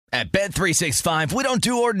At Bet365, we don't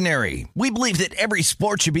do ordinary. We believe that every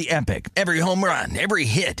sport should be epic. Every home run, every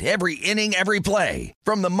hit, every inning, every play.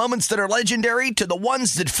 From the moments that are legendary to the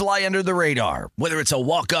ones that fly under the radar. Whether it's a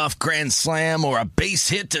walk-off grand slam or a base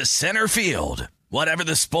hit to center field. Whatever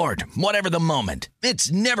the sport, whatever the moment.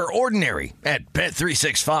 It's never ordinary at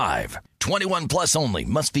Bet365. 21 plus only.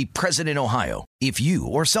 Must be present in Ohio. If you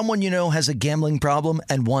or someone you know has a gambling problem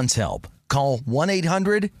and wants help, call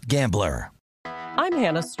 1-800-GAMBLER. I'm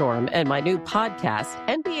Hannah Storm, and my new podcast,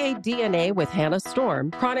 NBA DNA with Hannah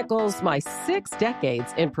Storm, chronicles my 6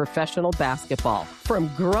 decades in professional basketball.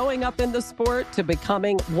 From growing up in the sport to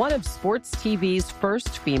becoming one of sports TV's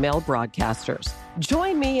first female broadcasters.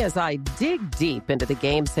 Join me as I dig deep into the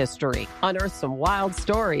game's history, unearth some wild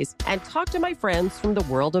stories, and talk to my friends from the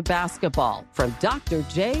world of basketball, from Dr.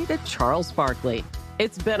 J to Charles Barkley.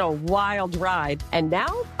 It's been a wild ride, and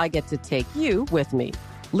now I get to take you with me.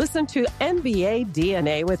 Listen to NBA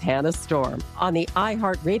DNA with Hannah Storm on the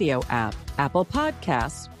iHeartRadio app, Apple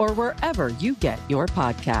Podcasts, or wherever you get your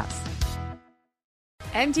podcasts.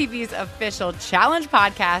 MTV's official Challenge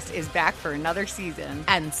podcast is back for another season.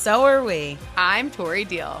 And so are we. I'm Tori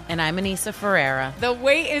Deal. And I'm Anissa Ferreira. The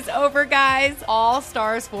wait is over, guys. All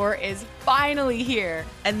Stars 4 is finally here.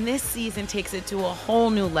 And this season takes it to a whole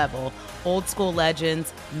new level. Old school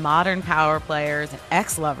legends, modern power players, and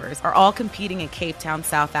ex-lovers are all competing in Cape Town,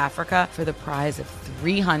 South Africa for the prize of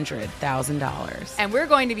 $300,000. And we're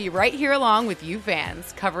going to be right here along with you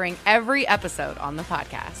fans, covering every episode on the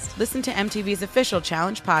podcast. Listen to MTV's official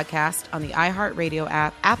Challenge podcast on the iHeartRadio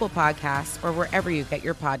app, Apple Podcasts, or wherever you get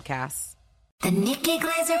your podcasts. The Nikki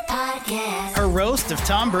Glazer Podcast. Her roast of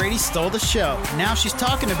Tom Brady stole the show. Now she's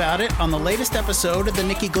talking about it on the latest episode of the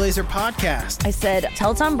Nikki Glazer Podcast. I said,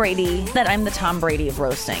 tell Tom Brady that I'm the Tom Brady of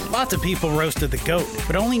roasting. Lots of people roasted the GOAT,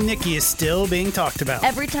 but only Nikki is still being talked about.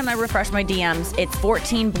 Every time I refresh my DMs, it's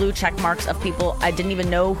 14 blue check marks of people I didn't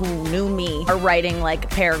even know who knew me are writing like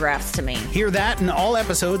paragraphs to me. Hear that in all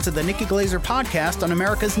episodes of the Nikki Glazer Podcast on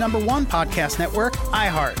America's #1 podcast network,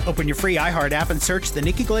 iHeart. Open your free iHeart app and search the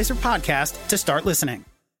Nikki Glazer Podcast to start listening.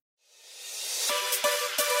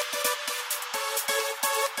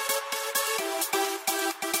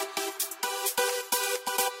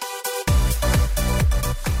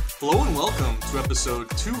 Hello and welcome to episode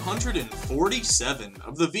 247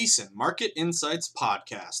 of the VSiN Market Insights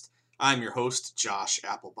Podcast. I'm your host, Josh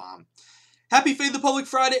Applebaum. Happy Fade the Public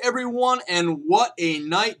Friday, everyone, and what a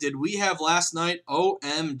night did we have last night.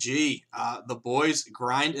 OMG. The boys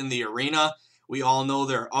grind in the arena. We all know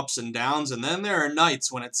there are ups and downs, and then there are nights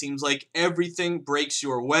when it seems like everything breaks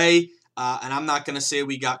your way. And I'm not going to say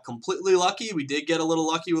we got completely lucky. We did get a little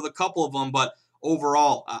lucky with a couple of them, but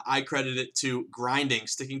overall, I credit it to grinding,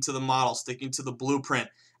 sticking to the model, sticking to the blueprint,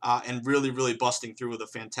 and really, really busting through with a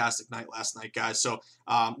fantastic night last night, guys. So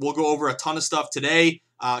we'll go over a ton of stuff today.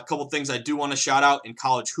 A couple things I do want to shout out in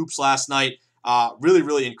college hoops last night. Really,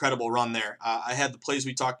 really incredible run there. I had the plays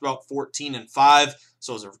we talked about, 14-5.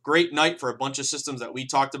 So it was a great night for a bunch of systems that we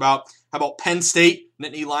talked about. How about Penn State?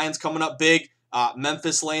 Nittany Lions coming up big.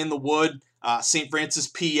 Memphis laying the wood. St. Francis,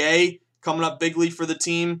 PA coming up bigly for the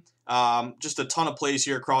team. Just a ton of plays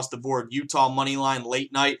here across the board. Utah money line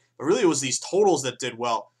late night. But really it was these totals that did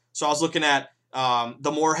well. So I was looking at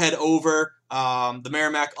the Moorhead over, the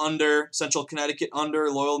Merrimack under, Central Connecticut under,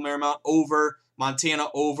 Loyola Marymount over, Montana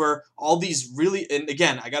over. All these really, and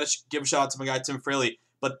again, I got to give a shout out to my guy Tim Fraley.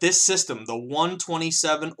 But this system, the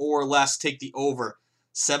 127 or less, take the over,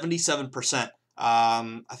 77%.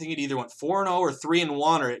 I think it either went 4-0 or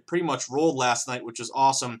 3-1, or it pretty much rolled last night, which was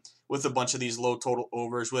awesome with a bunch of these low total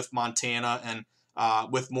overs with Montana and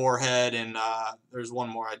with Moorhead. And there's one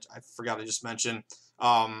more I forgot to just mention.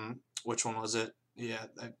 Which one was it? Yeah,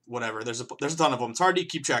 whatever. There's a ton of them. It's hard to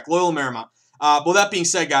keep track. Loyola Marymount. But with that being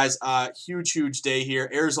said, guys, huge day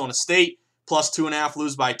here. Arizona State plus 2.5,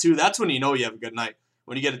 lose by 2. That's when you know you have a good night.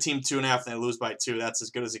 When you get a team 2.5 and they lose by 2, that's as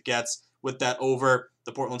good as it gets with that over,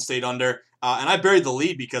 the Portland State under. And I buried the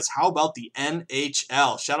lead because how about the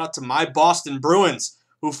NHL? Shout out to my Boston Bruins,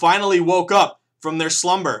 who finally woke up from their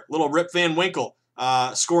slumber. Little Rip Van Winkle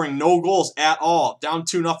scoring no goals at all. Down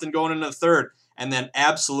 2-0 going into the third. And then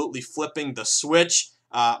absolutely flipping the switch.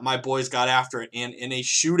 My boys got after it. And in a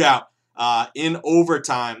shootout in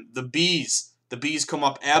overtime, the Bees come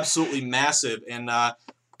up absolutely massive. And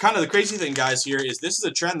kind of the crazy thing, guys, here is this is a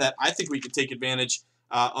trend that I think we could take advantage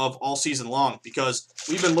of all season long, because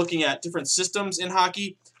we've been looking at different systems in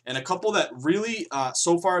hockey, and a couple that really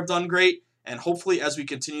so far have done great, and hopefully as we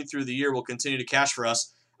continue through the year will continue to cash for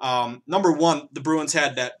us. Number one, the Bruins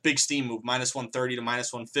had that big steam move, -130 to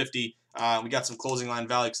 -150. We got some closing line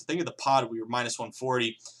value, because I think of the pod we were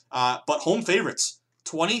 -140. But home favorites,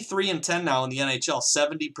 23-10 now in the NHL,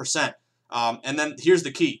 70%. And then here's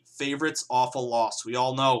the key: favorites off a loss. We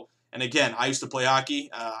all know. And again, I used to play hockey.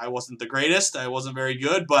 I wasn't the greatest. I wasn't very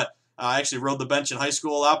good, but I actually rode the bench in high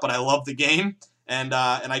school a lot. But I loved the game, and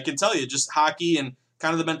I can tell you, just hockey and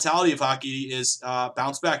kind of the mentality of hockey is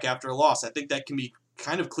bounce back after a loss. I think that can be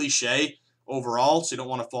kind of cliche overall, so you don't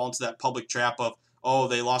want to fall into that public trap of, oh,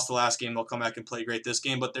 they lost the last game, they'll come back and play great this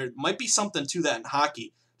game. But there might be something to that in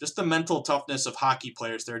hockey. Just the mental toughness of hockey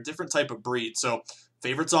players. They're a different type of breed. So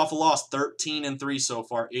favorites off a loss, 13-3 so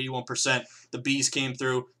far, 81%. The Bees came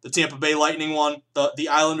through. The Tampa Bay Lightning won. The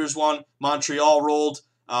Islanders won. Montreal rolled.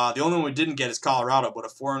 The only one we didn't get is Colorado, but a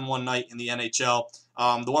 4-1 night in the NHL.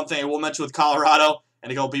 The one thing I will mention with Colorado,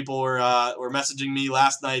 and a couple people were messaging me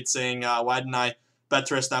last night saying, why didn't I bet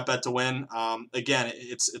to risk, not bet to win? Again,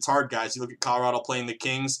 it's hard, guys. You look at Colorado playing the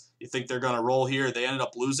Kings. You think they're going to roll here. They ended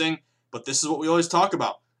up losing. But this is what we always talk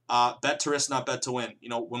about. Bet to risk, not bet to win. You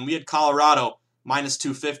know, when we had Colorado minus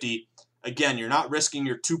 250, again, you're not risking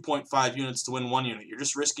your 2.5 units to win 1 unit. You're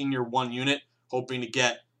just risking your 1 unit, hoping to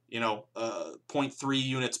get, 0.3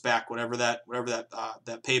 units back, whatever that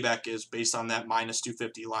payback is based on that minus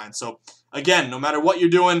 250 line. So again, no matter what you're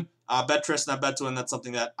doing, bet to risk, not bet to win. That's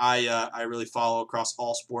something that I really follow across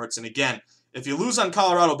all sports. And again, if you lose on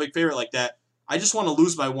Colorado, big favorite like that, I just want to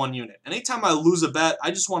lose by 1 unit. Anytime I lose a bet, I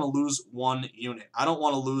just want to lose 1 unit. I don't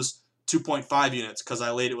want to lose 2.5 units because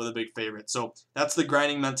I laid it with a big favorite. So that's the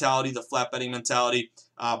grinding mentality, the flat betting mentality.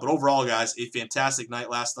 But overall, guys, a fantastic night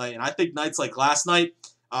last night. And I think nights like last night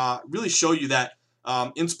really show you that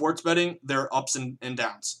in sports betting, there are ups and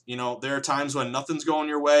downs. There are times when nothing's going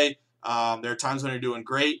your way. There are times when you're doing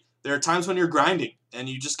great. There are times when you're grinding, and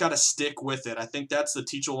you just got to stick with it. I think that's the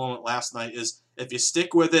teachable moment last night is if you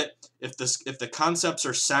stick with it, if the concepts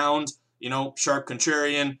are sound, sharp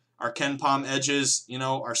contrarian, our Ken Pom edges,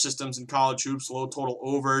 our systems in college hoops, low total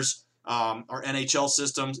overs, our NHL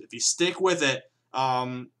systems, if you stick with it,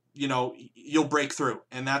 you'll break through.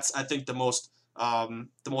 And that's, I think, the most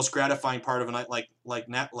gratifying part of a night like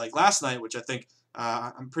last night, which I think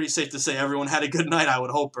I'm pretty safe to say everyone had a good night, I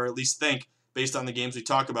would hope, or at least think, based on the games we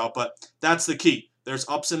talk about. But that's the key. There's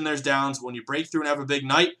ups and there's downs. When you break through and have a big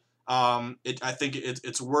night, I think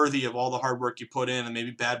it's worthy of all the hard work you put in, and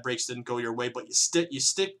maybe bad breaks didn't go your way, but you stick,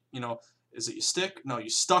 is it you stick? No, you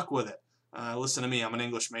stuck with it. Listen to me, I'm an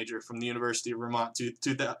English major from the University of Vermont,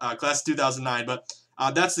 class 2009, but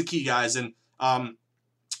that's the key, guys. And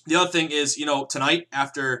the other thing is, tonight,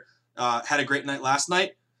 after had a great night last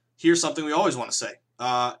night, here's something we always want to say.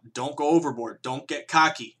 Don't go overboard. Don't get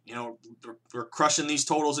cocky. We're crushing these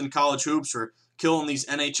totals in college hoops. We're killing these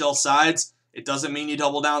NHL sides. It doesn't mean you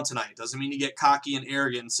double down tonight. It doesn't mean you get cocky and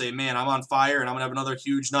arrogant and say, man, I'm on fire and I'm going to have another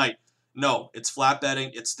huge night. No, it's flat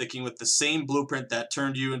betting. It's sticking with the same blueprint that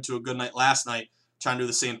turned you into a good night last night, trying to do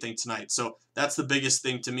the same thing tonight. So that's the biggest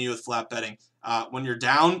thing to me with flat betting. When you're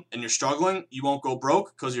down and you're struggling, you won't go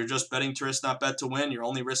broke because you're just betting to risk, not bet to win. You're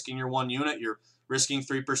only risking your 1 unit. You're risking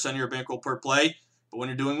 3% of your bankroll per play. But when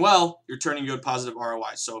you're doing well, you're turning good positive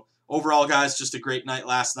ROI. So overall, guys, just a great night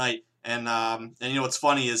last night. And what's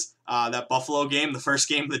funny is that Buffalo game, the first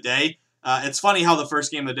game of the day. It's funny how the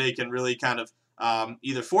first game of the day can really kind of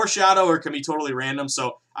either foreshadow or can be totally random.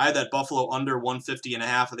 So I had that Buffalo under 150.5.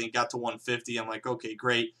 I think it got to 150. I'm like, okay,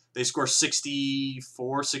 great. They score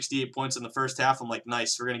 64, 68 points in the first half. I'm like,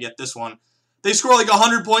 nice, we're going to get this one. They score like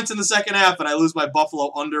 100 points in the second half, and I lose my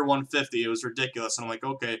Buffalo under 150. It was ridiculous. And I'm like,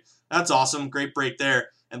 okay, that's awesome. Great break there.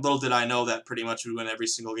 And little did I know that pretty much we win every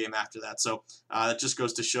single game after that. So that just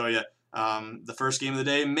goes to show you the first game of the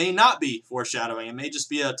day may not be foreshadowing. It may just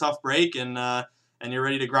be a tough break, and you're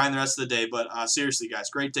ready to grind the rest of the day. But seriously, guys,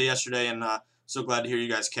 great day yesterday, and so glad to hear you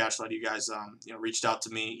guys cash. A lot of you guys reached out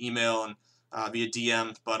to me, email, and via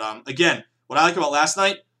DM. But again, what I like about last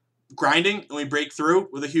night, grinding, and we break through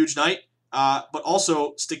with a huge night. But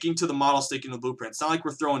also sticking to the model, sticking to the blueprint. It's not like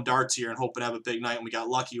we're throwing darts here and hoping to have a big night, and we got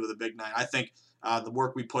lucky with a big night. I think the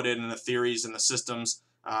work we put in and the theories and the systems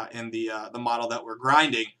and the model that we're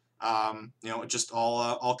grinding, it just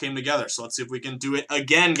all came together. So let's see if we can do it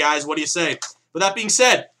again, guys. What do you say? With that being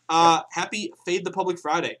said, happy Fade the Public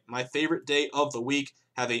Friday, my favorite day of the week.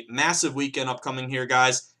 Have a massive weekend upcoming here,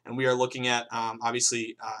 guys. And we are looking at,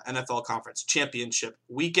 obviously, NFL Conference Championship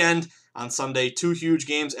weekend on Sunday. 2 huge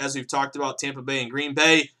games, as we've talked about, Tampa Bay and Green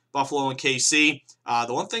Bay, Buffalo and KC.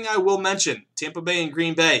 The one thing I will mention, Tampa Bay and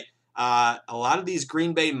Green Bay, a lot of these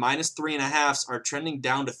Green Bay minus 3.5s are trending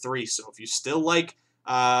down to 3. So if you still like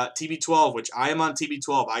TB12, which I am on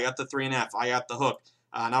TB12, I got the 3.5, I got the hook.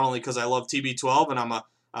 Not only because I love TB12 and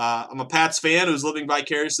I'm a Pats fan who's living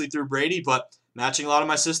vicariously through Brady, but matching a lot of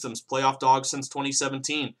my systems. Playoff dog since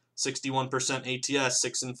 2017. 61% ATS,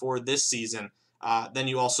 6-4 this season. Then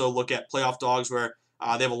you also look at playoff dogs where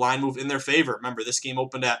they have a line move in their favor. Remember, this game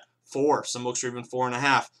opened at 4. Some books are even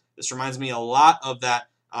 4.5. This reminds me a lot of that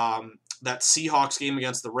Seahawks game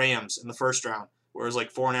against the Rams in the first round, where it was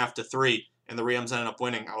like 4.5 to 3, and the Rams ended up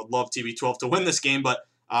winning. I would love TB12 to win this game, but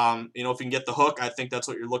if you can get the hook, I think that's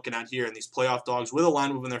what you're looking at here. And these playoff dogs with a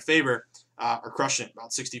line move in their favor are crushing it,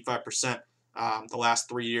 about 65% the last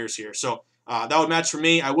 3 years here. So that would match for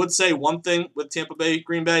me. I would say one thing with Tampa Bay,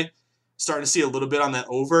 Green Bay, starting to see a little bit on that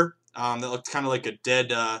over. That looked kind of like a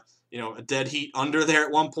dead heat under there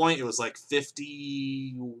at one point. It was like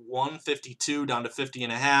 51, 52 down to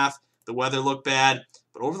 50.5. The weather looked bad,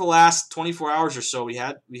 but over the last 24 hours or so, we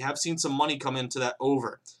have seen some money come into that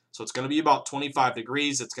over. So it's going to be about 25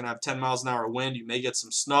 degrees. It's going to have 10 miles an hour wind. You may get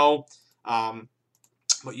some snow,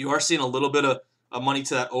 but you are seeing a little bit of money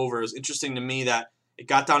to that over. It was interesting to me that it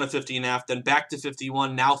got down to 50.5, then back to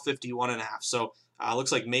 51, now 51.5. So it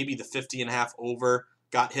looks like maybe the 50.5 over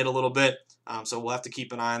got hit a little bit. So we'll have to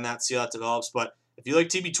keep an eye on that, see how that develops. But if you like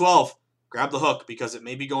TB12, grab the hook because it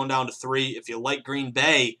may be going down to 3. If you like Green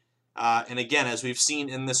Bay, and again, as we've seen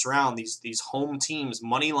in this round, these home teams,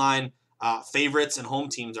 money line favorites and home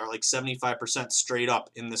teams are like 75% straight up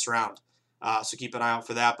in this round. So keep an eye out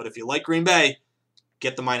for that. But if you like Green Bay,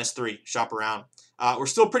 get the -3. Shop around. We're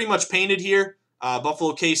still pretty much painted here.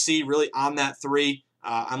 Buffalo KC really on that 3.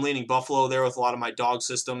 I'm leaning Buffalo there with a lot of my dog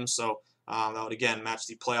systems. So that would, again, match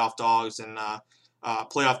the playoff dogs and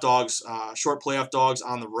short playoff dogs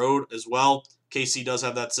on the road as well. KC does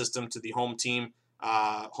have that system to the home team,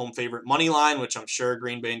 home favorite money line, which I'm sure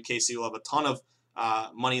Green Bay and KC will have a ton of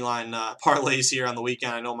money line parlays here on the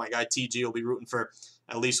weekend. I know my guy TG will be rooting for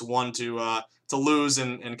at least one to lose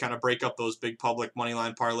and kind of break up those big public money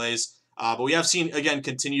line parlays. But we have seen, again,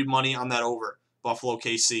 continued money on that over. Buffalo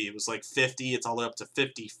KC, it was like 50. It's all the way up to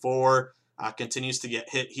 54. Continues to get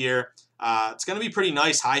hit here. It's going to be pretty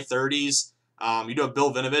nice, high 30s. You do have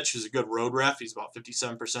Bill Vinovich, who's a good road ref. He's about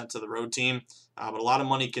 57% to the road team. But a lot of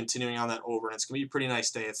money continuing on that over, and it's going to be a pretty nice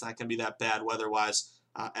day. It's not going to be that bad weather-wise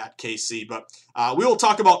at KC. But we will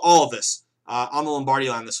talk about all of this on the Lombardi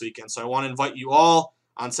line this weekend. So I want to invite you all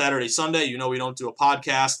on Saturday, Sunday. You know we don't do a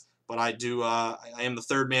podcast, but I do. I am the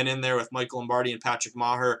third man in there with Michael Lombardi and Patrick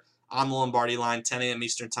Maher on the Lombardi line, 10 a.m.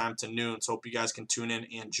 Eastern time to noon. So hope you guys can tune in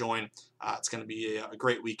and join. It's going to be a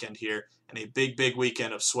great weekend here and a big, big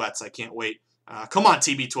weekend of sweats. I can't wait. Come on,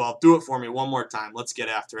 TB12. Do it for me one more time. Let's get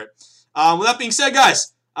after it. With that being said,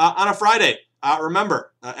 guys, on a Friday,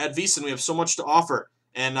 remember, at VSiN, we have so much to offer.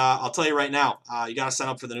 And I'll tell you right now, you got to sign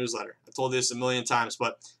up for the newsletter. I told you this a million times,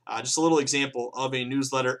 but just a little example of a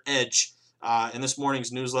newsletter edge. In this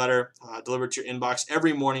morning's newsletter, delivered to your inbox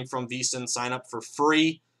every morning from VSiN. Sign up for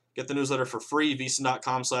free. Get the newsletter for free,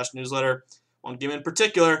 vsin.com/newsletter. One game in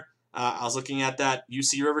particular, I was looking at that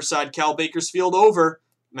UC Riverside Cal Bakersfield over,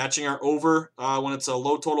 matching our over when it's a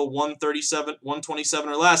low total 127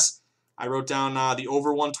 or less. I wrote down the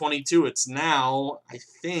over 122. It's now, I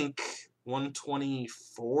think,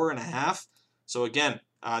 124.5. So again,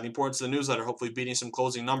 the importance of the newsletter, hopefully beating some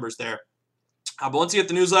closing numbers there. But once you get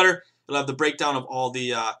the newsletter, you'll have the breakdown of all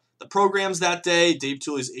the programs that day, Dave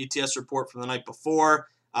Tooley's ATS report from the night before,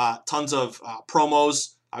 tons of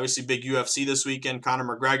promos. Obviously, big UFC this weekend. Conor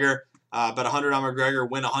McGregor, bet 100 on McGregor,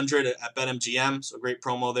 win 100 at BetMGM. So great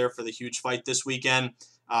promo there for the huge fight this weekend.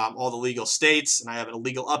 All the legal states, and I have a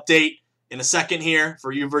legal update in a second here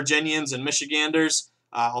for you Virginians and Michiganders.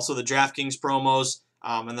 Also the DraftKings promos,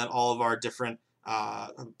 and then all of our different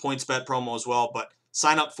PointsBet promo as well. But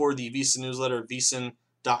sign up for the VSiN newsletter,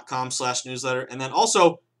 vsin.com/newsletter, and then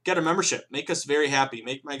also get a membership. Make us very happy.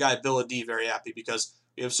 Make my guy Bill D very happy because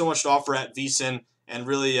we have so much to offer at VSiN, and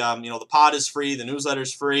really, the pod is free, the newsletter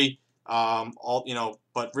is free,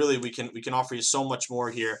 but really we can offer you so much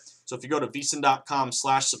more here. So if you go to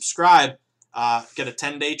vsin.com/subscribe, get a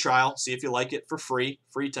 10-day trial, see if you like it for free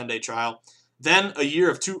 10-day trial. Then a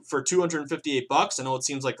year for $258. I know it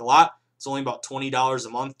seems like a lot. It's only about $20 a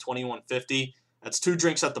month, $21.50. That's 2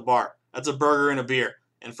 drinks at the bar. That's a burger and a beer.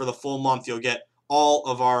 And for the full month, you'll get all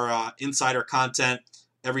of our insider content,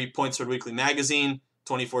 every PointsBet Weekly magazine,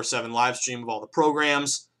 24/7 live stream of all the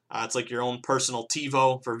programs. It's like your own personal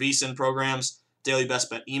TiVo for VSiN programs. Daily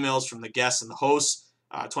best bet emails from the guests and the hosts.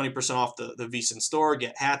 20% off the VSiN store.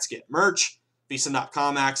 Get hats, get merch.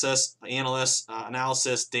 VSiN.com access, analysts,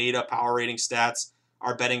 analysis, data, power rating, stats,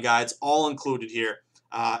 our betting guides, all included here.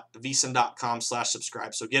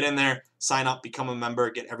 VSiN.com/subscribe. So get in there, sign up, become a member,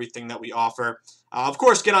 get everything that we offer. Of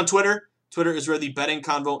course, get on Twitter. Twitter is where the betting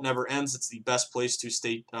convo never ends. It's the best place to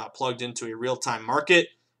stay plugged into a real-time market.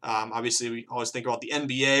 Obviously, we always think about the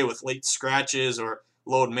NBA with late scratches or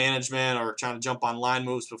load management or trying to jump on line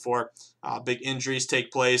moves before big injuries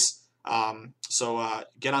take place. So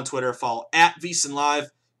get on Twitter, follow at VSiN Live.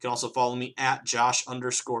 You can also follow me at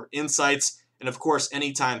Josh_Insights. And of course,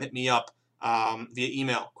 anytime, hit me up via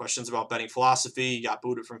email. Questions about betting philosophy, you got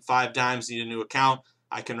booted from 5 dimes, need a new account,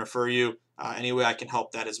 I can refer you. Any way I can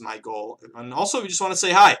help, that is my goal. And also, if you just want to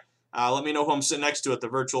say hi, let me know who I'm sitting next to at the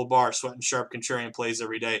virtual bar, sweating sharp contrarian plays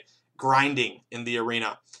every day, grinding in the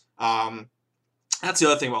arena. That's the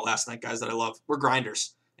other thing about last night, guys, that I love. We're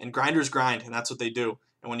grinders, and grinders grind, and that's what they do.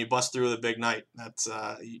 And when you bust through with a big night, that's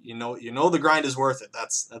you know the grind is worth it.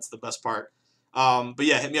 That's the best part. But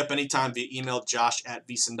yeah, hit me up anytime via email,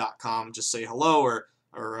 josh@vsin.com. Just say hello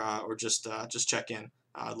or just check in.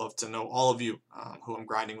 I'd love to know all of you who I'm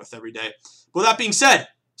grinding with every day. But with that being said,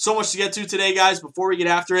 so much to get to today, guys. Before we get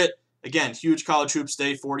after it, again, huge college hoops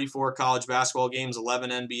day, 44 college basketball games,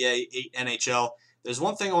 11 NBA, 8 NHL. There's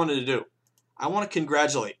one thing I wanted to do. I want to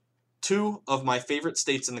congratulate 2 of my favorite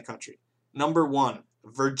states in the country. Number 1,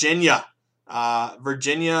 Virginia.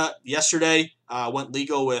 Virginia yesterday went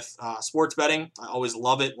legal with sports betting. I always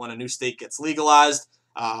love it when a new state gets legalized.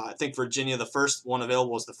 I think Virginia, the first one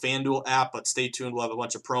available is the FanDuel app, but stay tuned. We'll have a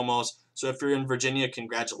bunch of promos. So if you're in Virginia,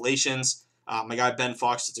 congratulations. My guy Ben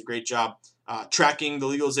Fox does a great job tracking the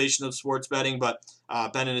legalization of sports betting, but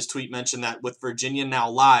Ben in his tweet mentioned that with Virginia now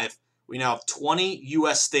live, we now have 20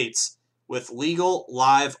 U.S. states with legal,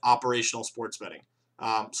 live, operational sports betting.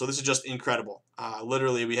 So this is just incredible.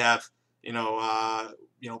 Literally, we have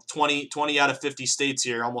 20 out of 50 states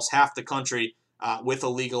here, almost half the country with a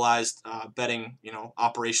legalized betting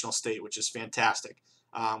operational state, which is fantastic.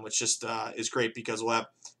 Which just is great because we'll have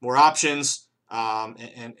more options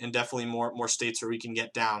and definitely more states where we can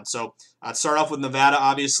get down. So I'd start off with Nevada,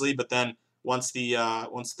 obviously, but then once the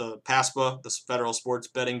PASPA, the federal sports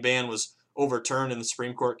betting ban, was overturned in the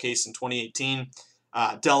Supreme Court case in 2018.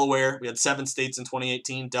 Delaware, we had 7 states in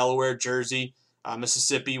 2018, Delaware, Jersey,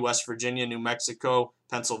 Mississippi, West Virginia, New Mexico,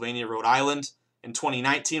 Pennsylvania, Rhode Island. In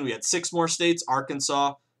 2019, we had 6 more states,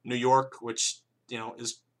 Arkansas, New York, which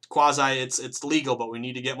is quasi, it's legal, but we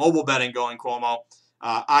need to get mobile betting going, Cuomo.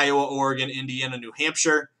 Iowa, Oregon, Indiana, New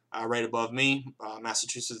Hampshire, right above me,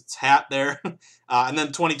 Massachusetts hat there. And then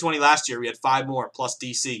 2020 last year, we had 5 more, plus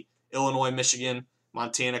D.C., Illinois, Michigan,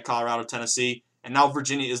 Montana, Colorado, Tennessee, and now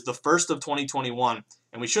Virginia is the first of 2021,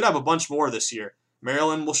 and we should have a bunch more this year.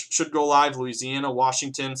 Maryland should go live, Louisiana,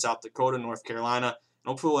 Washington, South Dakota, North Carolina, and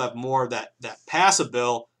hopefully we'll have more that pass a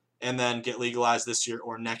bill and then get legalized this year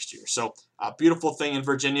or next year. So a beautiful thing in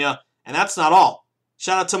Virginia, and that's not all.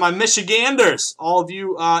 Shout out to my Michiganders, all of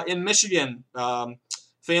you in Michigan,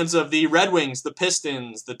 fans of the Red Wings, the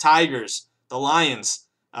Pistons, the Tigers, the Lions.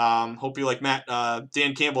 Hope you like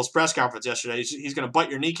Dan Campbell's press conference yesterday. He's going to bite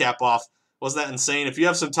your kneecap off. Wasn't that insane? If you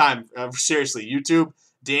have some time, seriously, YouTube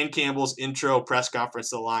Dan Campbell's intro press conference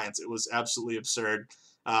to the Lions. It was absolutely absurd.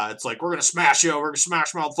 It's like, we're going to smash you. We're going to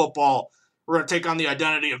smash mouth football. We're going to take on the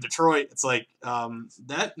identity of Detroit. It's like,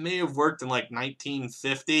 that may have worked in like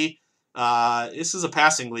 1950. This is a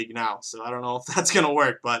passing league now, so I don't know if that's going to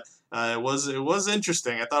work, but it was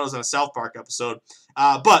interesting. I thought it was in a South Park episode.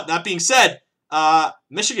 But that being said,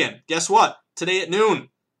 Michigan, guess what? Today at noon,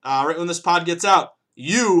 right when this pod gets out,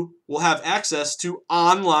 you will have access to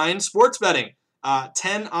online sports betting.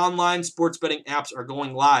 10 online sports betting apps are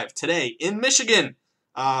going live today in Michigan.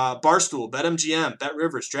 Barstool, BetMGM,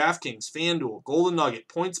 BetRivers, DraftKings, FanDuel, Golden Nugget,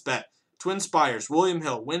 PointsBet, TwinSpires, William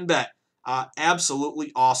Hill, WynnBET.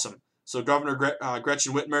 Absolutely awesome. So Governor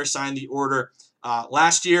Gretchen Whitmer signed the order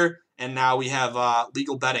last year, and now we have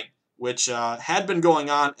legal betting, which had been going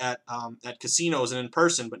on at casinos and in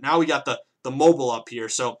person, but now we got the mobile up here.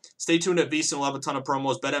 So stay tuned at VSiN. We'll have a ton of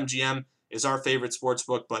promos. BetMGM is our favorite sports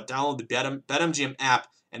book, but download the BetMGM app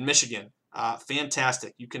in Michigan.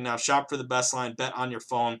 Fantastic. You can now shop for the best line, bet on your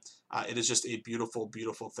phone. It is just a beautiful,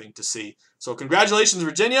 beautiful thing to see. So congratulations,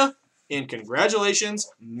 Virginia, and congratulations,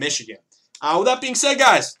 Michigan. With that being said,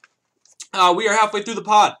 guys, we are halfway through the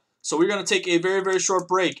pod, so we're going to take a very, very short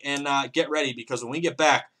break and get ready, because when we get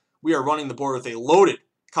back, we are running the board with a loaded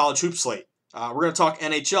college hoop slate. We're going to talk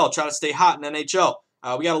NHL, try to stay hot in NHL.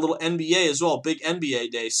 We got a little NBA as well, big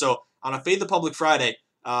NBA day. So on a Fade the Public Friday,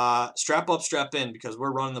 strap up, strap in, because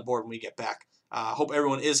we're running the board when we get back. Hope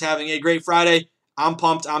everyone is having a great Friday. I'm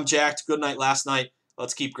pumped. I'm jacked. Good night last night.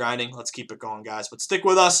 Let's keep grinding. Let's keep it going, guys. But stick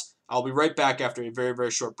with us. I'll be right back after a very,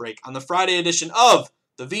 very short break on the Friday edition of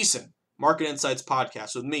the VSiN Market Insights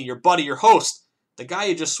Podcast with me, your buddy, your host, the guy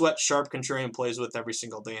you just sweat sharp contrarian plays with every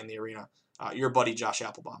single day in the arena, your buddy Josh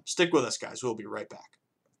Applebaum. Stick with us, guys. We'll be right back.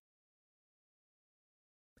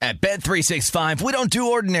 At Bet365, we don't do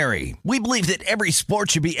ordinary. We believe that every sport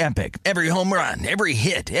should be epic. Every home run, every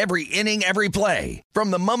hit, every inning, every play. From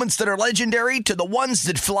the moments that are legendary to the ones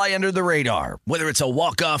that fly under the radar. Whether it's a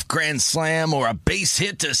walk-off grand slam or a base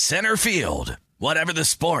hit to center field. Whatever the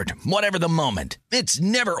sport, whatever the moment. It's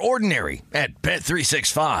never ordinary at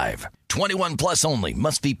Bet365. 21 plus only.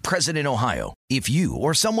 Must be present in Ohio. If you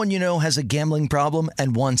or someone you know has a gambling problem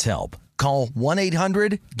and wants help, call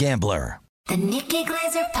 1-800-GAMBLER. The Nikki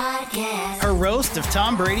Glaser Podcast. Her roast of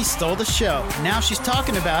Tom Brady stole the show. Now she's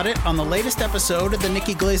talking about it on the latest episode of the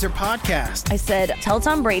Nikki Glaser Podcast. I said, tell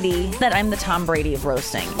Tom Brady that I'm the Tom Brady of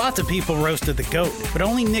roasting. Lots of people roasted the GOAT, but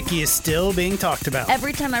only Nikki is still being talked about.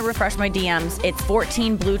 Every time I refresh my DMs, it's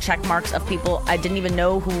 14 blue check marks of people I didn't even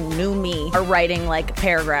know who knew me are writing like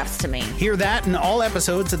paragraphs to me. Hear that in all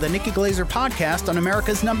episodes of the Nikki Glaser Podcast on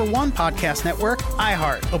America's #1 podcast network,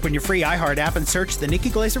 iHeart. Open your free iHeart app and search the Nikki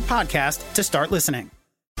Glaser Podcast to start listening.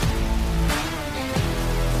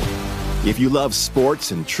 If you love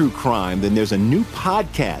sports and true crime, then there's a new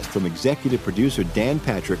podcast from executive producer Dan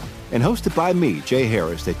Patrick and hosted by me, Jay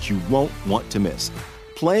Harris, that you won't want to miss.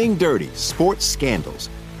 Playing Dirty: Sports Scandals.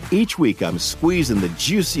 Each week, I'm squeezing the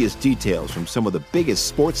juiciest details from some of the biggest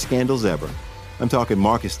sports scandals ever. I'm talking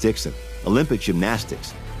Marcus Dixon, Olympic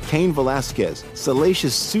gymnastics, Cain Velasquez,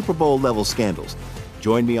 salacious Super Bowl-level scandals.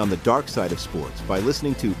 Join me on the dark side of sports by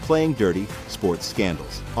listening to Playing Dirty: Sports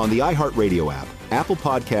Scandals on the iHeartRadio app, Apple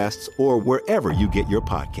Podcasts, or wherever you get your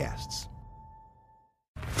podcasts.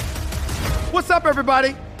 What's up,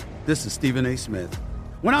 everybody? This is Stephen A. Smith.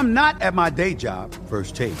 When I'm not at my day job,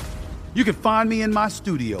 First Take, you can find me in my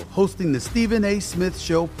studio hosting the Stephen A. Smith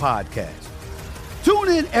Show podcast. Tune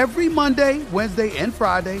in every Monday, Wednesday, and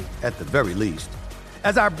Friday, at the very least,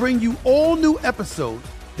 as I bring you all new episodes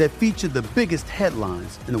that feature the biggest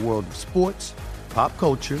headlines in the world of sports, pop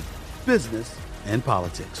culture, business, and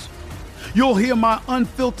politics. You'll hear my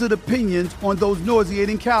unfiltered opinions on those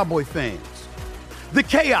nauseating Cowboy fans, the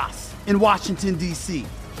chaos in Washington, D.C.,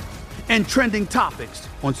 and trending topics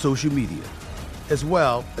on social media, as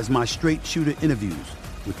well as my straight shooter interviews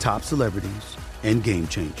with top celebrities and game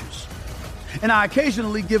changers. And I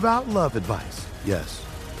occasionally give out love advice. Yes,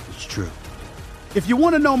 it's true. If you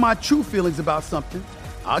want to know my true feelings about something,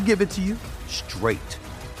 I'll give it to you straight.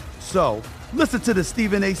 So, listen to the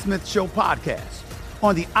Stephen A. Smith Show podcast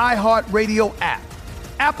on the iHeartRadio app,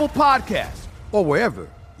 Apple Podcasts, or wherever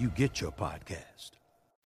you get your podcast.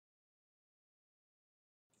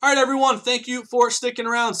 All right, everyone, thank you for sticking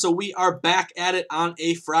around. So we are back at it on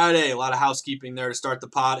a Friday. A lot of housekeeping there to start the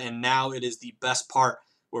pod, and now it is the best part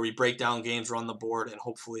where we break down games, run the board, and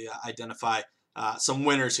hopefully identify some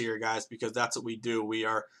winners here, guys, because that's what we do. We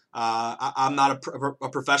are I'm not a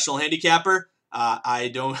professional handicapper. I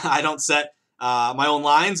don't set my own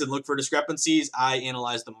lines and look for discrepancies. I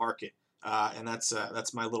analyze the market, and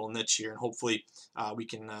that's my little niche here. And hopefully we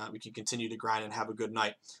can continue to grind and have a good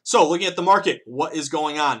night. So looking at the market, what is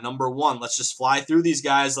going on? Number one, let's just fly through these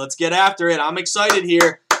guys. Let's get after it. I'm excited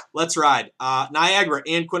here. Let's ride. Niagara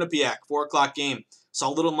and Quinnipiac, 4:00 game. Saw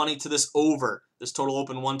a little money to this over. This total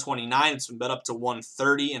opened 129. It's been bet up to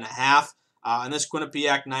 130.5. And this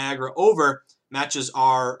Quinnipiac Niagara over matches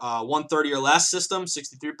our 130 or less system,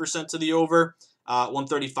 63% to the over,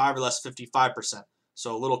 135 or less, 55%.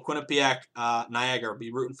 So a little Quinnipiac Niagara,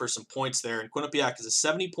 be rooting for some points there. And Quinnipiac is a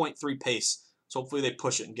 70.3 pace, so hopefully they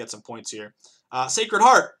push it and get some points here. Sacred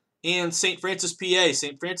Heart and St. Francis, PA.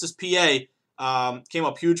 St. Francis, PA came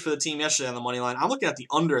up huge for the team yesterday on the money line. I'm looking at the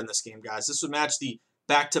under in this game, guys. This would match the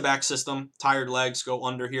back-to-back system. Tired legs go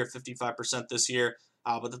under here, 55% this year.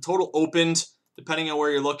 But the total opened, depending on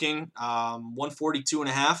where you're looking,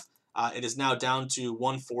 142.5. It is now down to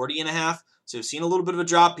 140.5. So you've seen a little bit of a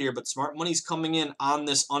drop here, but smart money's coming in on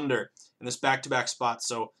this under in this back-to-back spot.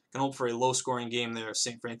 So can hope for a low-scoring game there.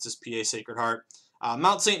 St. Francis, PA, Sacred Heart.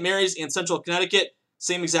 Mount St. Mary's in Central Connecticut,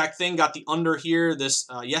 same exact thing. Got the under here this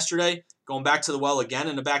yesterday. Going back to the well again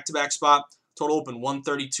in a back-to-back spot. Total open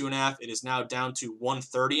 132.5. It is now down to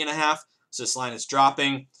 130.5. So this line is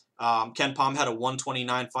dropping. Ken Pom had a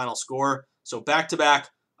 129 final score. So back-to-back,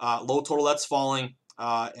 low total that's falling.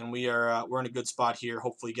 And we're in a good spot here.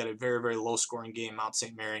 Hopefully get a very, very low-scoring game, Mount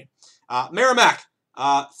St. Mary. Merrimack,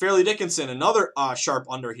 Fairleigh Dickinson, another sharp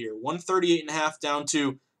under here. 138.5 down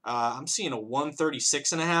to, I'm seeing a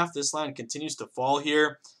 136.5. This line continues to fall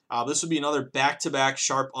here. This would be another back-to-back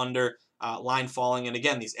sharp under, line falling. And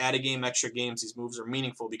again, these add a game, extra games, these moves are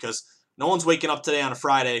meaningful because no one's waking up today on a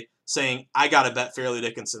Friday saying, I got to bet Fairleigh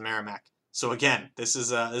Dickinson Merrimack. So again, this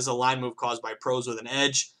is a line move caused by pros with an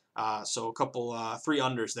edge. So a couple, 3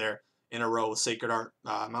 unders there in a row with Sacred Heart,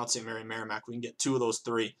 Mount St. Mary, Merrimack. We can get 2 of those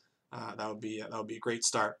 3. That would be a great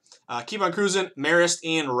start. Keep on cruising. Marist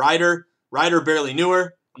and Ryder. Ryder barely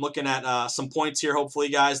newer. I'm looking at some points here, hopefully,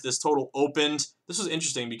 guys. This total opened. This was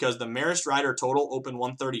interesting because the Marist Ryder total opened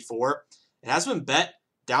 134. It has been bet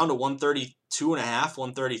down to 132.5,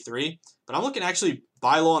 133. But I'm looking actually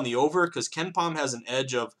buy low on the over because KenPom has an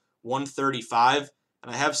edge of 135.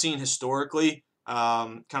 And I have seen historically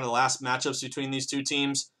kind of the last matchups between these two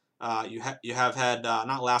teams. You have had,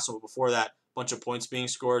 not last one, but before that, a bunch of points being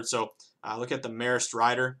scored. So look at the Marist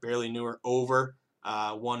Ryder, barely newer, over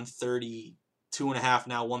 132.5,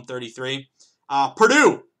 now 133.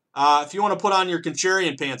 Purdue, if you want to put on your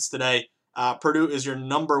contrarian pants today, Purdue is your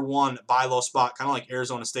number one buy low spot, kind of like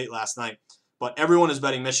Arizona State last night. But everyone is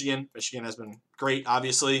betting Michigan. Michigan has been great,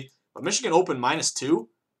 obviously. But Michigan opened -2,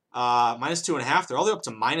 -2.5. They're all the way up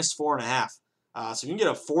to -4.5. So you can get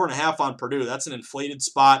a 4.5 on Purdue. That's an inflated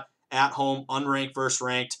spot at home, unranked versus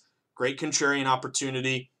ranked. Great contrarian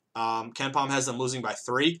opportunity. KenPom has them losing by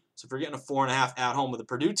 3. So if you're getting a 4.5 at home with a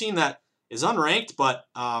Purdue team that is unranked, but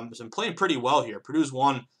has been playing pretty well here. Purdue's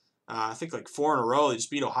won, I think, like 4 in a row. They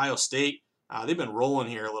just beat Ohio State. They've been rolling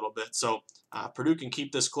here a little bit. So Purdue can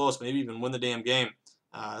keep this close, maybe even win the damn game.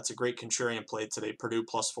 That's a great contrarian play today. Purdue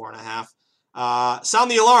plus 4.5. Sound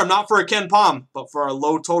the alarm, not for a KenPom, but for a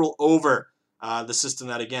low total over. The system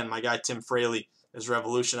that, again, my guy Tim Fraley is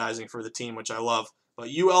revolutionizing for the team, which I love. But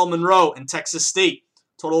UL Monroe and Texas State,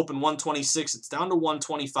 total open 126. It's down to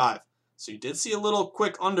 125. So you did see a little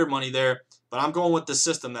quick under money there, but I'm going with the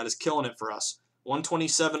system that is killing it for us.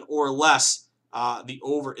 127 or less, the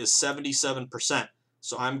over is 77%.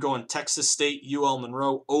 So I'm going Texas State, UL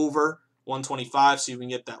Monroe over 125, so you can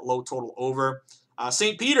get that low total over.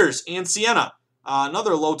 St. Peter's and Siena,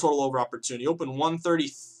 another low total over opportunity. Open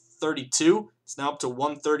 132. It's now up to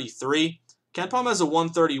 133. KenPom has a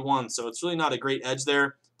 131, so it's really not a great edge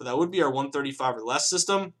there, but that would be our 135 or less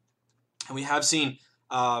system. And we have seen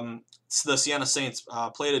the Siena Saints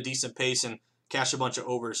play at a decent pace and cash a bunch of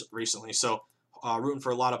overs recently. So rooting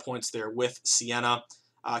for a lot of points there with Siena.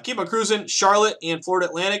 Keep on cruising. Charlotte and Florida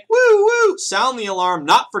Atlantic. Woo, woo. Sound the alarm.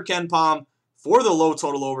 Not for KenPom. For the low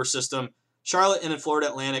total over system. Charlotte and Florida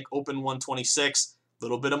Atlantic open 126.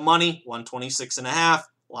 Little bit of money. 126.5.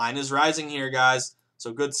 Line is rising here, guys.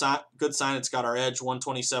 So good sign. It's got our edge.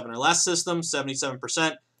 127 or less system.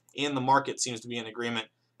 77%. And the market seems to be in agreement.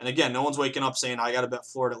 And again, no one's waking up saying, I got to bet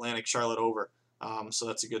Florida Atlantic, Charlotte over. So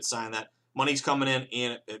that's a good sign that money's coming in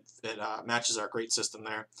and it matches our great system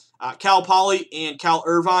there. Cal Poly and Cal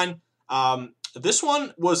Irvine. This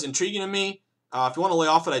one was intriguing to me. If you want to lay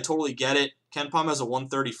off it, I totally get it. KenPom has a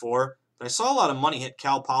 134. But I saw a lot of money hit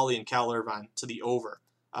Cal Poly and Cal Irvine to the over.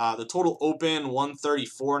 The total open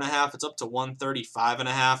 134.5. It's up to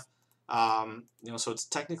 135.5. So it's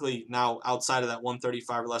technically now outside of that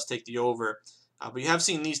 135 or less. Take the over. But you have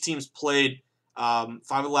seen these teams played 5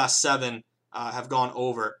 of the last 7 have gone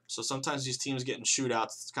over. So sometimes these teams get in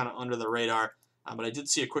shootouts. It's kind of under the radar. But I did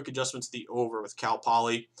see a quick adjustment to the over with Cal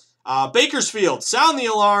Poly. Bakersfield, sound the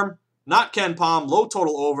alarm. Not KenPom, low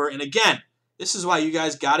total over. And again, this is why you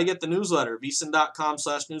guys got to get the newsletter,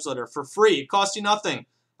 vsin.com/newsletter for free. It costs you nothing.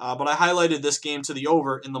 But I highlighted this game to the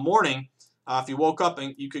over in the morning. If you woke up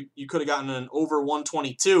and you could have gotten an over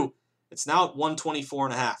 122, it's now at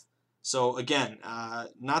 124.5. So again,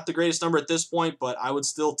 not the greatest number at this point, but I would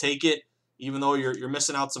still take it, even though you're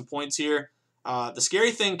missing out some points here. The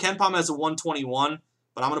scary thing, KenPom has a 121,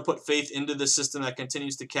 but I'm going to put faith into this system that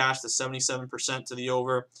continues to cash the 77% to the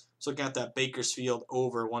over. So looking at that Bakersfield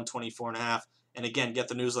over 124.5, and again, get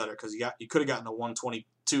the newsletter because you could have gotten a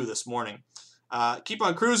 122 this morning. Keep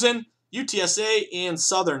on cruising. UTSA and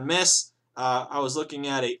Southern Miss. I was looking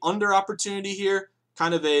at a under opportunity here,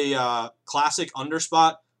 kind of a classic under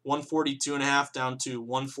spot. 142.5 down to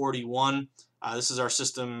 141. This is our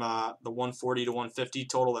system, the 140 to 150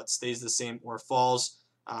 total that stays the same or falls.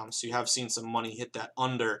 So you have seen some money hit that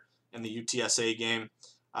under in the UTSA game.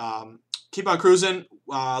 Keep on cruising.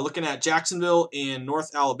 Looking at Jacksonville and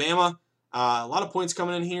North Alabama. A lot of points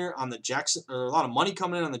coming in here on the a lot of money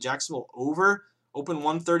coming in on the Jacksonville over. Open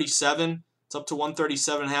 137. It's up to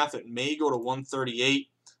 137.5. It may go to 138.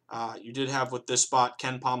 You did have with this spot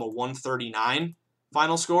KenPom a 139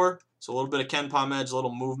 final score. So a little bit of KenPom edge, a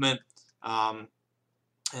little movement.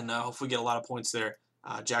 And hopefully get a lot of points there.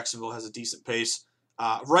 Jacksonville has a decent pace.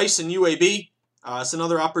 Rice and UAB. It's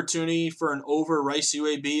another opportunity for an over. Rice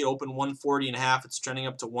UAB open 140.5. It's trending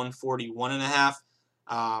up to 141.5.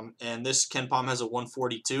 And this KenPom has a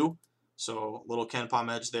 142. So a little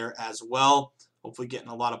KenPom edge there as well. Hopefully getting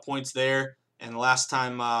a lot of points there. And last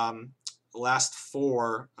time, the last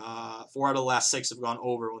 4 out of the last 6 have gone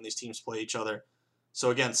over when these teams play each other. So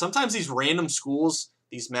again, sometimes these random schools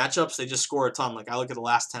these matchups, they just score a ton. Like I look at the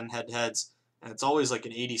last 10 head-to-heads, and it's always like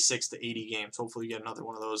an 86 to 80 game. So hopefully you get another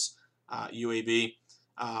one of those UAB.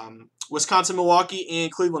 Wisconsin, Milwaukee,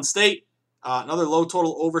 and Cleveland State. Another low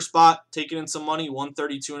total over spot, taking in some money,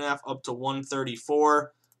 132.5 up to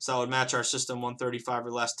 134. So that would match our system, 135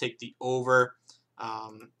 or less. Take the over,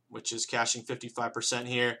 which is cashing 55%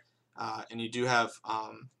 here. And you do have,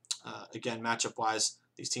 again, matchup-wise,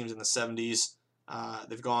 these teams in the 70s.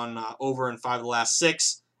 They've gone over in 5 of the last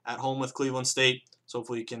 6 at home with Cleveland State. So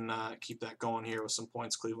hopefully you can keep that going here with some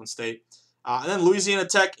points, Cleveland State. And then Louisiana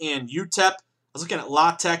Tech and UTEP. I was looking at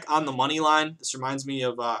La Tech on the money line. This reminds me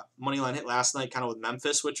of money line hit last night, kind of with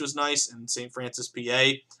Memphis, which was nice, and St. Francis,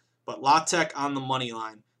 PA. But La Tech on the money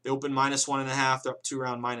line. They open -1.5. They're up to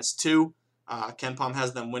around -2. KenPom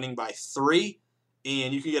has them winning by 3.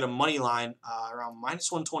 And you can get a money line around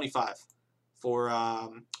 -125 for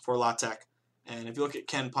La Tech. And if you look at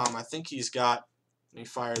KenPom, I think he's got, let me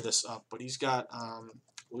fire this up, but he's got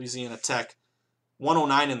Louisiana Tech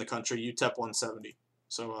 109 in the country, UTEP 170.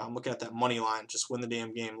 So I'm looking at that money line. Just win the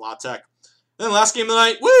damn game, La Tech. And then last game of the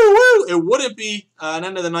night, woo! It wouldn't be an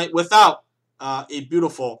end of the night without a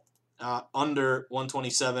beautiful under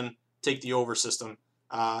 127 take the over system.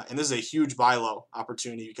 And this is a huge buy low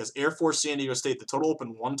opportunity because Air Force San Diego State, the total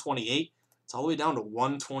opened 128. It's all the way down to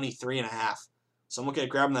 123.5. So I'm looking at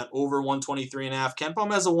grabbing that over 123.5.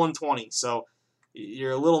 KenPom has a 120, so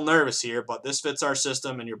you're a little nervous here, but this fits our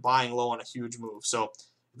system, and you're buying low on a huge move. So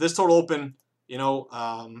if this total open,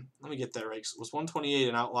 let me get that right. Was 128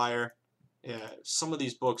 an outlier? Yeah, some of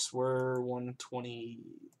these books were 120.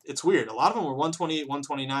 It's weird. A lot of them were 128,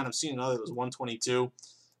 129. I'm seeing another that was 122.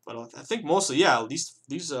 But I think mostly, yeah, these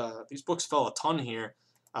books fell a ton here.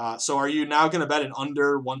 So are you now going to bet an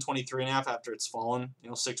under 123.5 after it's fallen,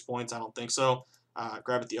 6 points? I don't think so.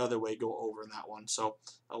 Grab it the other way, go over in that one. So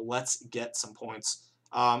let's get some points.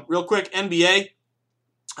 Real quick, NBA.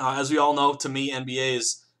 As we all know, to me, NBA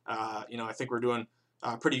is, I think we're doing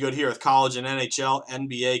pretty good here with college and NHL.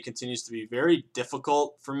 NBA continues to be very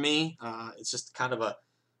difficult for me. It's just kind of a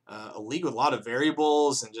league with a lot of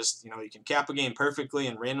variables, and just, you can cap a game perfectly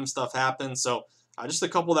and random stuff happens. So just a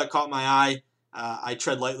couple that caught my eye. I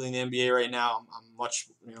tread lightly in the NBA right now. I'm much,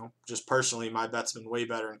 just personally, my bet's been way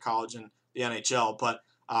better in college and the NHL. But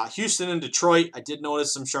Houston and Detroit, I did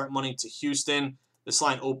notice some sharp money to Houston. This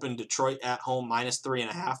line opened Detroit at home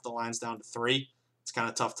 -3.5. The line's down to 3. It's kind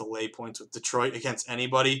of tough to lay points with Detroit against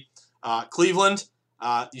anybody. Cleveland,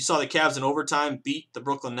 you saw the Cavs in overtime beat the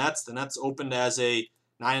Brooklyn Nets. The Nets opened as a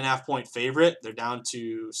 9.5-point favorite. They're down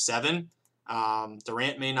to 7.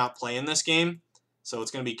 Durant may not play in this game, so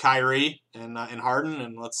it's going to be Kyrie and Harden,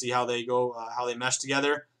 and let's see how they go, how they mesh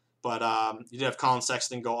together. But you did have Colin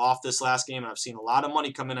Sexton go off this last game, and I've seen a lot of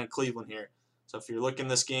money come in on Cleveland here. So if you're looking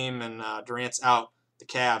this game and Durant's out, the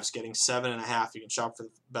Cavs getting 7.5. You can shop for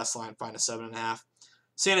the best line, find a 7.5.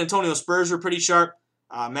 San Antonio Spurs were pretty sharp.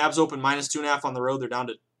 Mavs open -2.5 on the road. They're down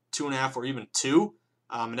to 2.5 or even 2.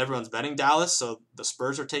 And everyone's betting Dallas, so the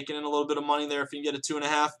Spurs are taking in a little bit of money there if you can get a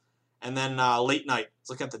 2.5. And then late night, let's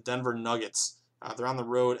look at the Denver Nuggets. They're on the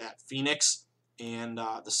road at Phoenix, and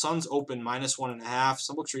the Suns open -1.5.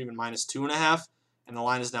 Some books are even -2.5, and the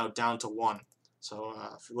line is now down to 1. So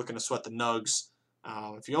if you're looking to sweat the Nugs,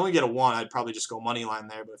 if you only get a 1, I'd probably just go money line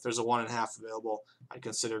there. But if there's a 1.5 available, I'd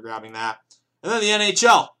consider grabbing that. And then the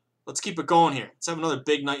NHL. Let's keep it going here. Let's have another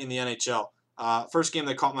big night in the NHL. First game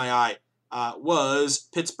that caught my eye was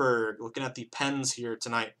Pittsburgh. Looking at the Pens here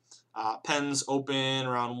tonight. Pens open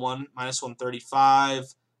around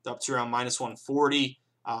 -135. They're up to around -140.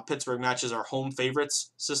 Pittsburgh matches our home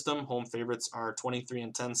favorites system. Home favorites are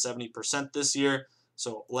 23-10, 70% this year.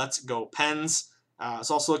 So let's go Pens.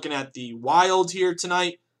 It's also looking at the Wild here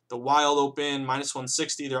tonight. The Wild open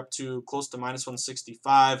 -160. They're up to close to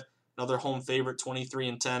 -165. Another home favorite,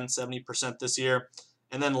 23-10, 70% this year.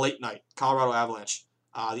 And then late night, Colorado Avalanche.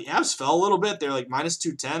 The Avs fell a little bit. They're like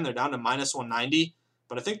 -210. They're down to -190.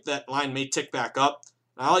 But I think that line may tick back up.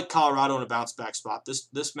 And I like Colorado in a bounce back spot.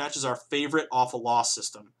 This match is our favorite off a loss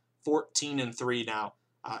system. 14-3 now,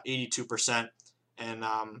 82%. And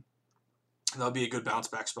that'll be a good bounce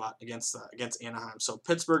back spot against Anaheim. So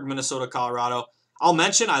Pittsburgh, Minnesota, Colorado. I'll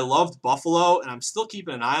mention I loved Buffalo, and I'm still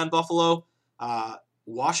keeping an eye on Buffalo.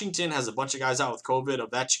 Washington has a bunch of guys out with COVID.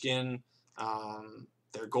 Ovechkin,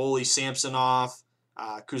 their goalie Samsonov,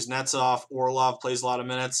 Kuznetsov, Orlov plays a lot of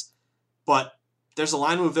minutes. But there's a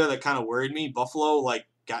line move there that kind of worried me. Buffalo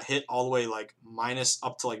got hit all the way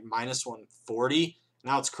up to -140.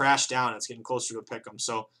 Now it's crashed down. It's getting closer to a pick 'em.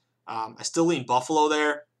 So I still lean Buffalo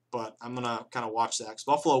there, but I'm going to kind of watch that because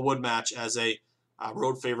Buffalo would match as a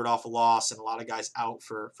road favorite off a loss, and a lot of guys out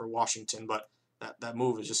for Washington. But that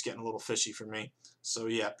move is just getting a little fishy for me. So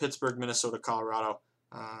yeah, Pittsburgh, Minnesota, Colorado.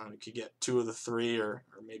 We could get 2 of the 3 or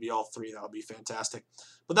maybe all 3. That would be fantastic.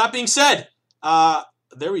 But that being said,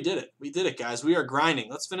 there we did it. We did it, guys. We are grinding.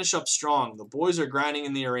 Let's finish up strong. The boys are grinding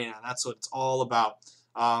in the arena. That's what it's all about.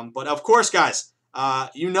 But of course, guys,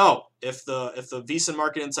 if the VSiN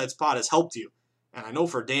Market Insights pod has helped you, and I know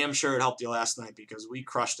for damn sure it helped you last night because we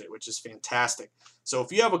crushed it, which is fantastic. So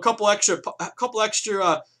if you have a couple extra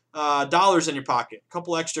dollars in your pocket, a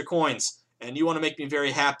couple extra coins, and you want to make me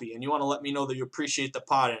very happy, and you want to let me know that you appreciate the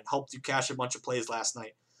pod and it helped you cash a bunch of plays last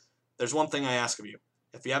night, there's one thing I ask of you.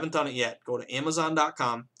 If you haven't done it yet, go to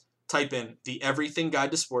Amazon.com, type in The Everything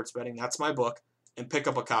Guide to Sports Betting, that's my book, and pick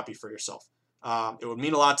up a copy for yourself. It would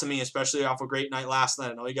mean a lot to me, especially off a great night last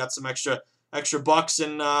night. I know you got some extra bucks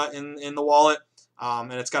in the wallet,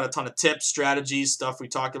 and it's got a ton of tips, strategies, stuff we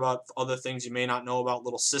talked about, other things you may not know about,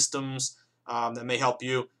 little systems that may help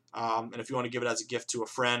you. And if you want to give it as a gift to a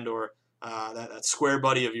friend or that square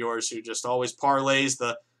buddy of yours who just always parlays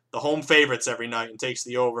the home favorites every night and takes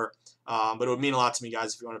the over. But it would mean a lot to me,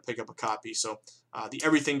 guys, if you want to pick up a copy. So The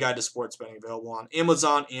Everything Guide to Sports Betting, available on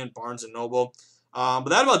Amazon and Barnes & Noble. But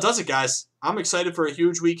that about does it, guys. I'm excited for a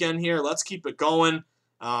huge weekend here. Let's keep it going.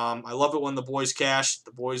 I love it when the boys cash,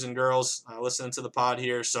 the boys and girls listening to the pod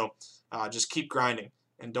here. So just keep grinding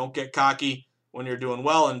and don't get cocky when you're doing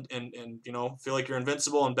well and feel like you're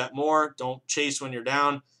invincible and bet more. Don't chase when you're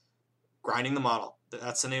down. Grinding the model.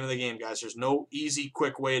 That's the name of the game, guys. There's no easy,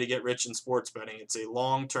 quick way to get rich in sports betting. It's a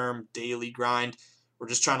long-term, daily grind. We're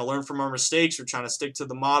just trying to learn from our mistakes. We're trying to stick to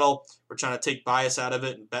the model. We're trying to take bias out of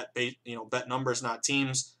it and bet numbers, not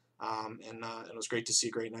teams. And it was great to see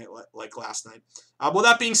a great night like last night. With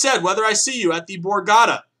that being said, whether I see you at the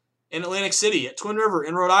Borgata in Atlantic City, at Twin River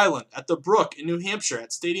in Rhode Island, at the Brook in New Hampshire,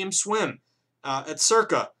 at Stadium Swim, at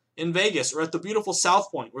Circa in Vegas, or at the beautiful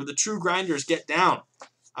South Point where the true grinders get down,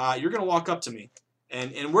 you're going to walk up to me.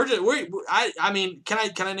 And I mean,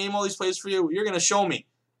 can I name all these plays for you? You're going to show me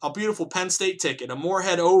a beautiful Penn State ticket, a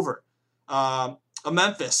Moorhead over, a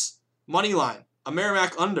Memphis money line, a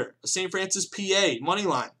Merrimack under, a St. Francis PA money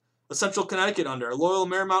line, a Central Connecticut under, a Loyola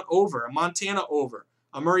Marymount over, a Montana over,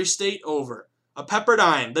 a Murray State over, a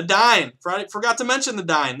Pepperdine, the Dime. Forgot to mention the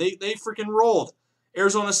Dime. They freaking rolled.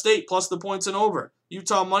 Arizona State plus the points and over.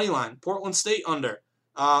 Utah money line, Portland State under,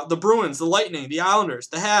 the Bruins, the Lightning, the Islanders,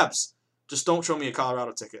 the Habs. Just don't show me a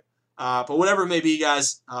Colorado ticket. But whatever it may be,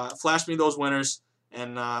 guys, flash me those winners.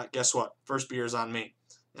 And guess what? First beer is on me.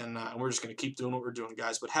 And we're just going to keep doing what we're doing,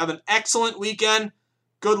 guys. But have an excellent weekend.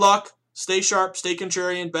 Good luck. Stay sharp. Stay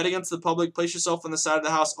contrarian. Bet against the public. Place yourself on the side of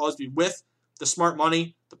the house. Always be with the smart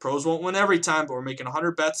money. The pros won't win every time, but we're making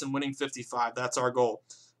 100 bets and winning 55. That's our goal.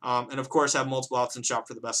 And, of course, have multiple outs and shop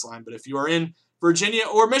for the best line. But if you are in Virginia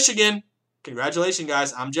or Michigan, congratulations,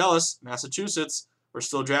 guys. I'm jealous. Massachusetts. We're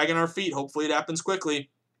still dragging our feet. Hopefully it happens quickly.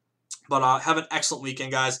 But have an excellent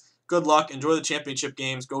weekend, guys. Good luck. Enjoy the championship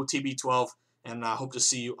games. Go TB12. And hope to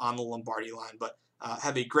see you on the Lombardi line. But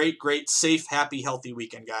have a great, safe, happy, healthy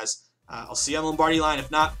weekend, guys. I'll see you on the Lombardi line.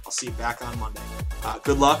 If not, I'll see you back on Monday.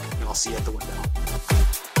 Good luck, and I'll see you at the window.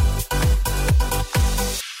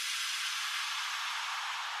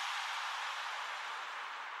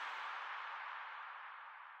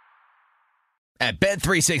 At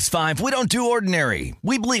Bet365, we don't do ordinary.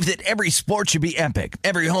 We believe that every sport should be epic.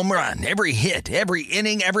 Every home run, every hit, every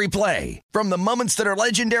inning, every play. From the moments that are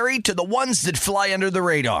legendary to the ones that fly under the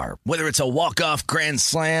radar. Whether it's a walk-off grand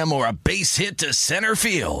slam or a base hit to center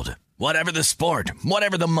field. Whatever the sport,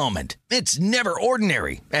 whatever the moment. It's never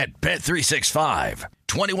ordinary at Bet365.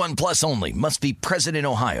 21 plus only. Must be present in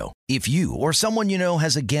Ohio. If you or someone you know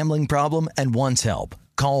has a gambling problem and wants help,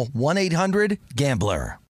 call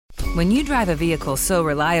 1-800-GAMBLER. When you drive a vehicle so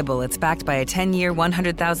reliable it's backed by a 10-year,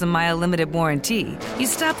 100,000-mile limited warranty, you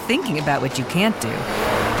stop thinking about what you can't do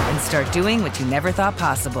and start doing what you never thought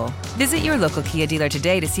possible. Visit your local Kia dealer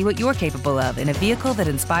today to see what you're capable of in a vehicle that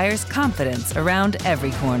inspires confidence around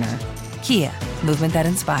every corner. Kia, movement that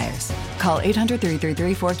inspires. Call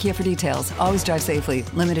 800-333-4KIA for details. Always drive safely.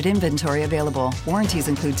 Limited inventory available. Warranties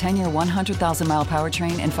include 10-year 100,000-mile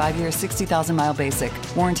powertrain and 5-year 60,000-mile basic.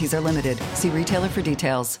 Warranties are limited. See retailer for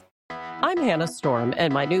details. I'm Hannah Storm,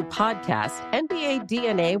 and my new podcast, NBA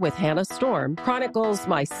DNA with Hannah Storm, chronicles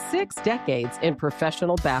my 6 decades in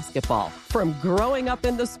professional basketball. From growing up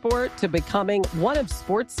in the sport to becoming one of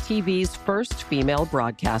sports TV's first female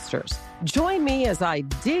broadcasters. Join me as I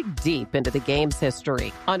dig deep into the game's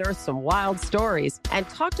history, unearth some wild stories, and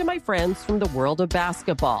talk to my friends from the world of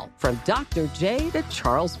basketball, from Dr. J to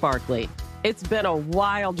Charles Barkley. It's been a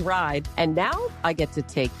wild ride, and now I get to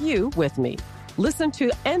take you with me. Listen to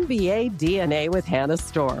NBA DNA with Hannah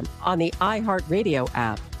Storm on the iHeartRadio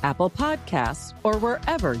app, Apple Podcasts, or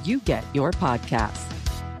wherever you get your podcasts.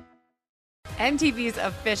 MTV's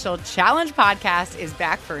official Challenge podcast is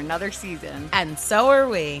back for another season. And so are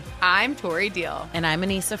we. I'm Tori Deal. And I'm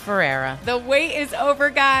Anissa Ferreira. The wait is over,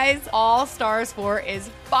 guys. All Stars 4 is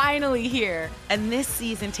finally here. And this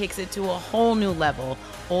season takes it to a whole new level.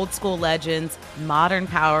 Old school legends, modern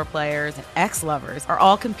power players, and ex-lovers are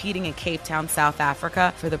all competing in Cape Town, South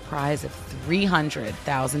Africa for the prize of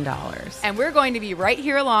 $300,000. And we're going to be right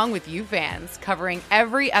here along with you fans, covering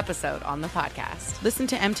every episode on the podcast. Listen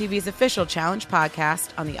to MTV's official Challenge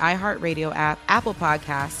podcast on the iHeartRadio app, Apple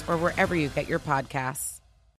Podcasts, or wherever you get your podcasts.